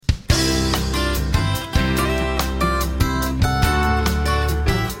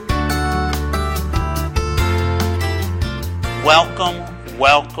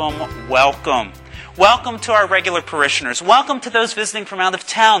welcome, welcome. Welcome to our regular parishioners. Welcome to those visiting from out of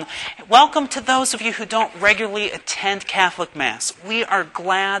town. Welcome to those of you who don't regularly attend Catholic Mass. We are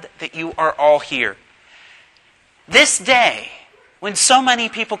glad that you are all here. This day, when so many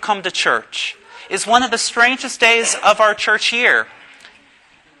people come to church, is one of the strangest days of our church year.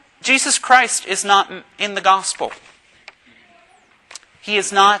 Jesus Christ is not in the gospel. He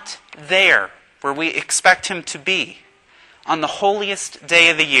is not there where we expect him to be on the holiest day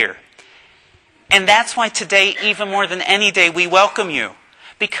of the year. And that's why today, even more than any day, we welcome you,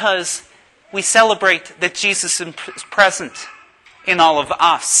 because we celebrate that Jesus is present in all of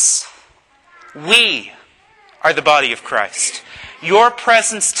us. We are the body of Christ. Your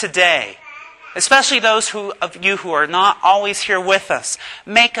presence today, especially those of you who are not always here with us,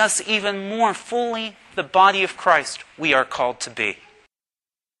 make us even more fully the body of Christ we are called to be.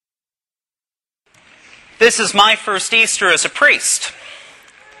 This is my first Easter as a priest.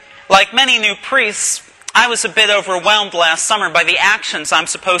 Like many new priests, I was a bit overwhelmed last summer by the actions I'm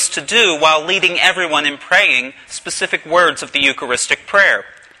supposed to do while leading everyone in praying specific words of the Eucharistic prayer.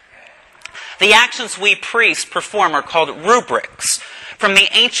 The actions we priests perform are called rubrics, from the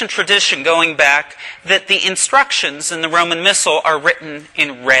ancient tradition going back that the instructions in the Roman Missal are written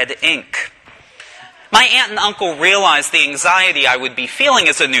in red ink. My aunt and uncle realized the anxiety I would be feeling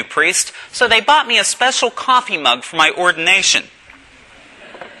as a new priest, so they bought me a special coffee mug for my ordination.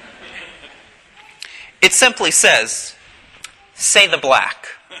 It simply says, "Say the black.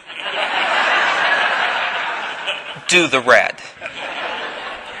 Do the red."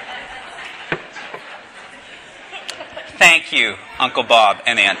 Thank you, Uncle Bob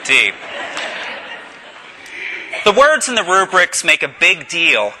and Aunt Dee. The words in the rubrics make a big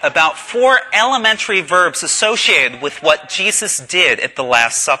deal about 4 elementary verbs associated with what Jesus did at the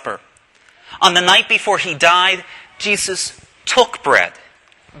Last Supper. On the night before he died, Jesus took bread,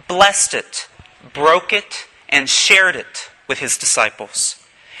 blessed it, broke it, and shared it with his disciples.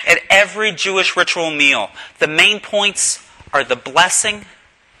 At every Jewish ritual meal, the main points are the blessing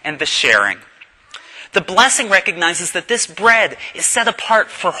and the sharing. The blessing recognizes that this bread is set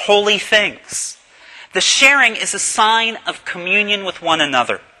apart for holy things. The sharing is a sign of communion with one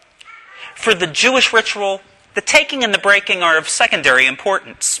another. For the Jewish ritual, the taking and the breaking are of secondary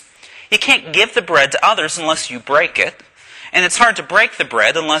importance. You can't give the bread to others unless you break it, and it's hard to break the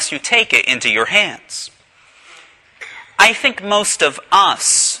bread unless you take it into your hands. I think most of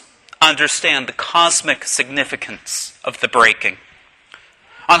us understand the cosmic significance of the breaking.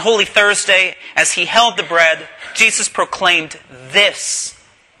 On Holy Thursday, as he held the bread, Jesus proclaimed, "This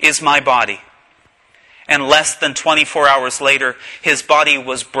is my body." And less than 24 hours later, his body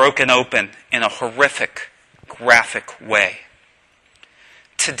was broken open in a horrific, graphic way.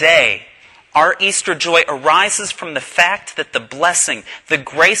 Today, our Easter joy arises from the fact that the blessing, the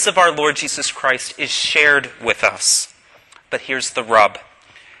grace of our Lord Jesus Christ is shared with us. But here's the rub,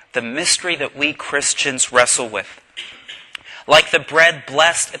 the mystery that we Christians wrestle with. Like the bread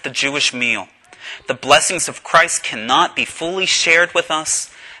blessed at the Jewish meal, the blessings of Christ cannot be fully shared with us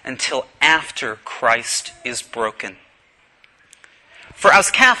until after Christ is broken. For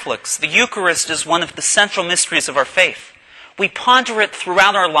us Catholics, the Eucharist is one of the central mysteries of our faith. We ponder it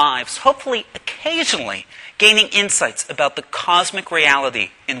throughout our lives, hopefully occasionally gaining insights about the cosmic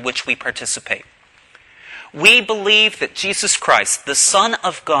reality in which we participate. We believe that Jesus Christ, the Son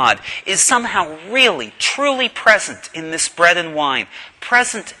of God, is somehow really, truly present in this bread and wine,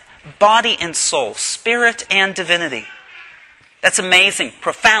 present body and soul, spirit and divinity. That's amazing,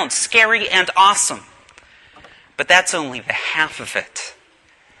 profound, scary, and awesome. But that's only the half of it.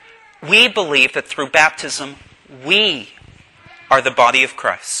 We believe that through baptism, we are the body of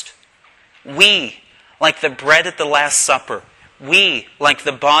Christ. We, like the bread at the Last Supper, we, like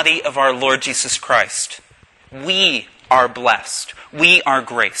the body of our Lord Jesus Christ, we are blessed. We are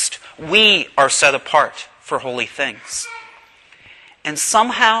graced. We are set apart for holy things. And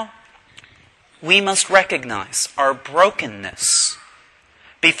somehow, we must recognize our brokenness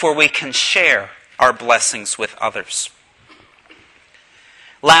before we can share our blessings with others.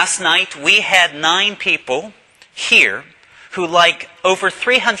 Last night, we had 9 people here who, like over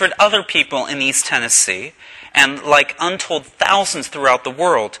 300 other people in East Tennessee, and like untold thousands throughout the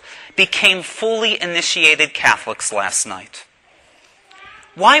world, became fully initiated Catholics last night.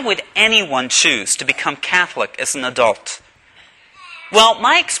 Why would anyone choose to become Catholic as an adult? Well,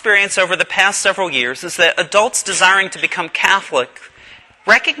 my experience over the past several years is that adults desiring to become Catholic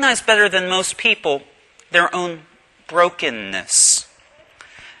recognize better than most people their own brokenness.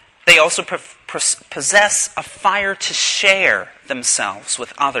 They also possess a fire to share themselves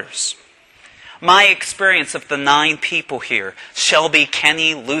with others. My experience of the 9 people here, Shelby,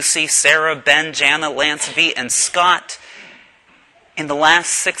 Kenny, Lucy, Sarah, Ben, Jana, Lance, V, and Scott, in the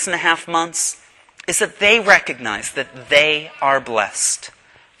last 6.5 months, is that they recognize that they are blessed,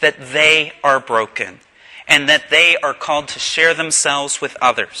 that they are broken, and that they are called to share themselves with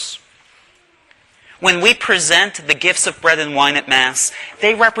others. When we present the gifts of bread and wine at Mass,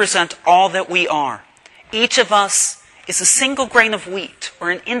 they represent all that we are. Each of us is a single grain of wheat or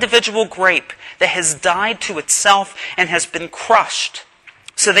an individual grape that has died to itself and has been crushed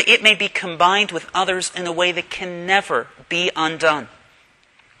so that it may be combined with others in a way that can never be undone.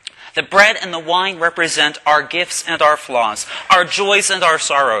 The bread and the wine represent our gifts and our flaws, our joys and our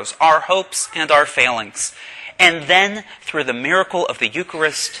sorrows, our hopes and our failings. And then, through the miracle of the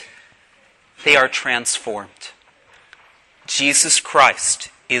Eucharist, they are transformed. Jesus Christ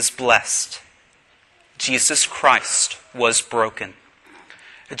is blessed. Jesus Christ was broken.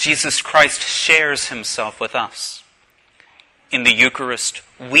 Jesus Christ shares himself with us. In the Eucharist,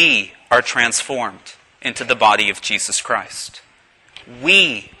 we are transformed into the body of Jesus Christ.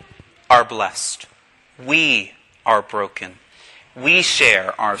 We are blessed. We are broken. We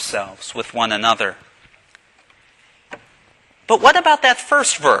share ourselves with one another. But what about that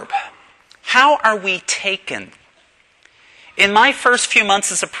first verb? How are we taken? In my first few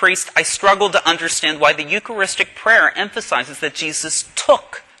months as a priest, I struggled to understand why the Eucharistic prayer emphasizes that Jesus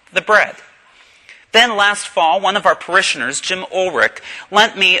took the bread. Then last fall, one of our parishioners, Jim Ulrich,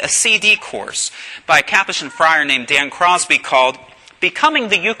 lent me a CD course by a Capuchin friar named Dan Crosby called Becoming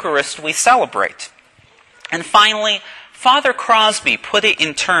the Eucharist We Celebrate. And finally, Father Crosby put it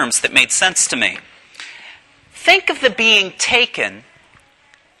in terms that made sense to me. Think of the being taken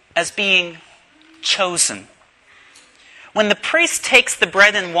as being chosen. When the priest takes the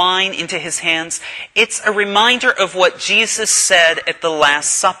bread and wine into his hands, it's a reminder of what Jesus said at the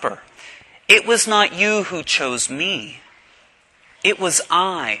Last Supper. It was not you who chose me. It was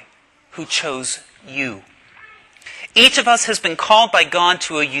I who chose you. Each of us has been called by God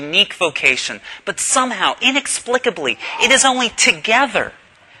to a unique vocation, but somehow, inexplicably, it is only together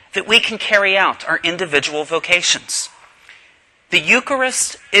that we can carry out our individual vocations. The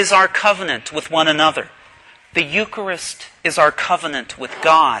Eucharist is our covenant with one another. The Eucharist is our covenant with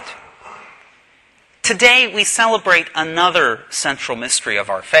God. Today we celebrate another central mystery of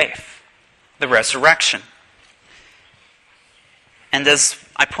our faith, the resurrection. And as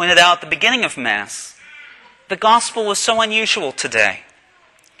I pointed out at the beginning of Mass, the Gospel was so unusual today.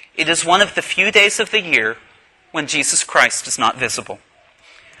 It is one of the few days of the year when Jesus Christ is not visible.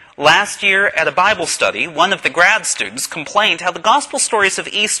 Last year at a Bible study, one of the grad students complained how the Gospel stories of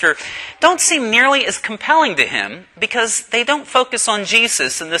Easter don't seem nearly as compelling to him because they don't focus on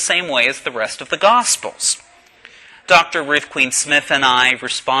Jesus in the same way as the rest of the Gospels. Dr. Ruth Queen Smith and I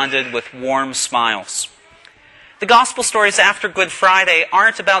responded with warm smiles. The Gospel stories after Good Friday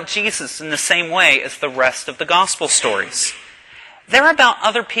aren't about Jesus in the same way as the rest of the Gospel stories. They're about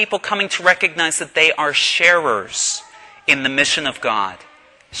other people coming to recognize that they are sharers in the mission of God.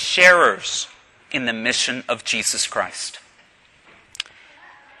 Sharers in the mission of Jesus Christ.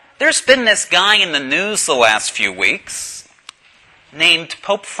 There's been this guy in the news the last few weeks named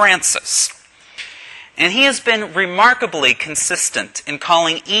Pope Francis. And he has been remarkably consistent in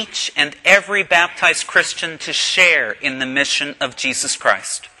calling each and every baptized Christian to share in the mission of Jesus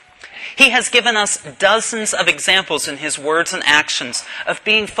Christ. He has given us dozens of examples in his words and actions of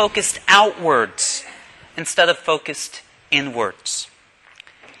being focused outwards instead of focused inwards.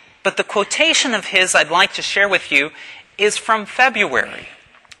 But the quotation of his I'd like to share with you is from February,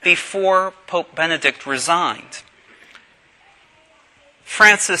 before Pope Benedict resigned.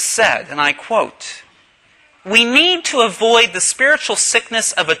 Francis said, and I quote, "We need to avoid the spiritual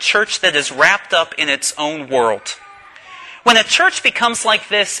sickness of a church that is wrapped up in its own world. When a church becomes like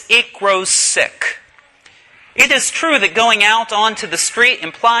this, it grows sick. It is true that going out onto the street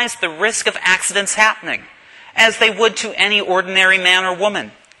implies the risk of accidents happening, as they would to any ordinary man or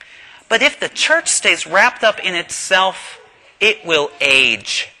woman. But if the church stays wrapped up in itself, it will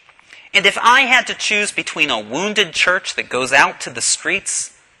age. And if I had to choose between a wounded church that goes out to the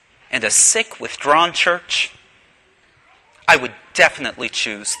streets and a sick, withdrawn church, I would definitely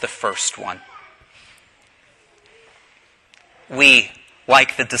choose the first one." We,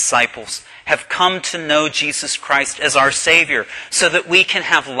 like the disciples, have come to know Jesus Christ as our Savior so that we can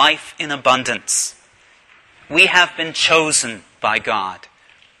have life in abundance. We have been chosen by God.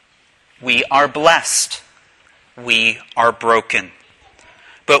 We are blessed. We are broken.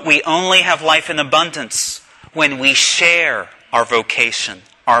 But we only have life in abundance when we share our vocation,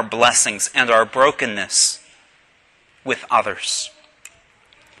 our blessings, and our brokenness with others.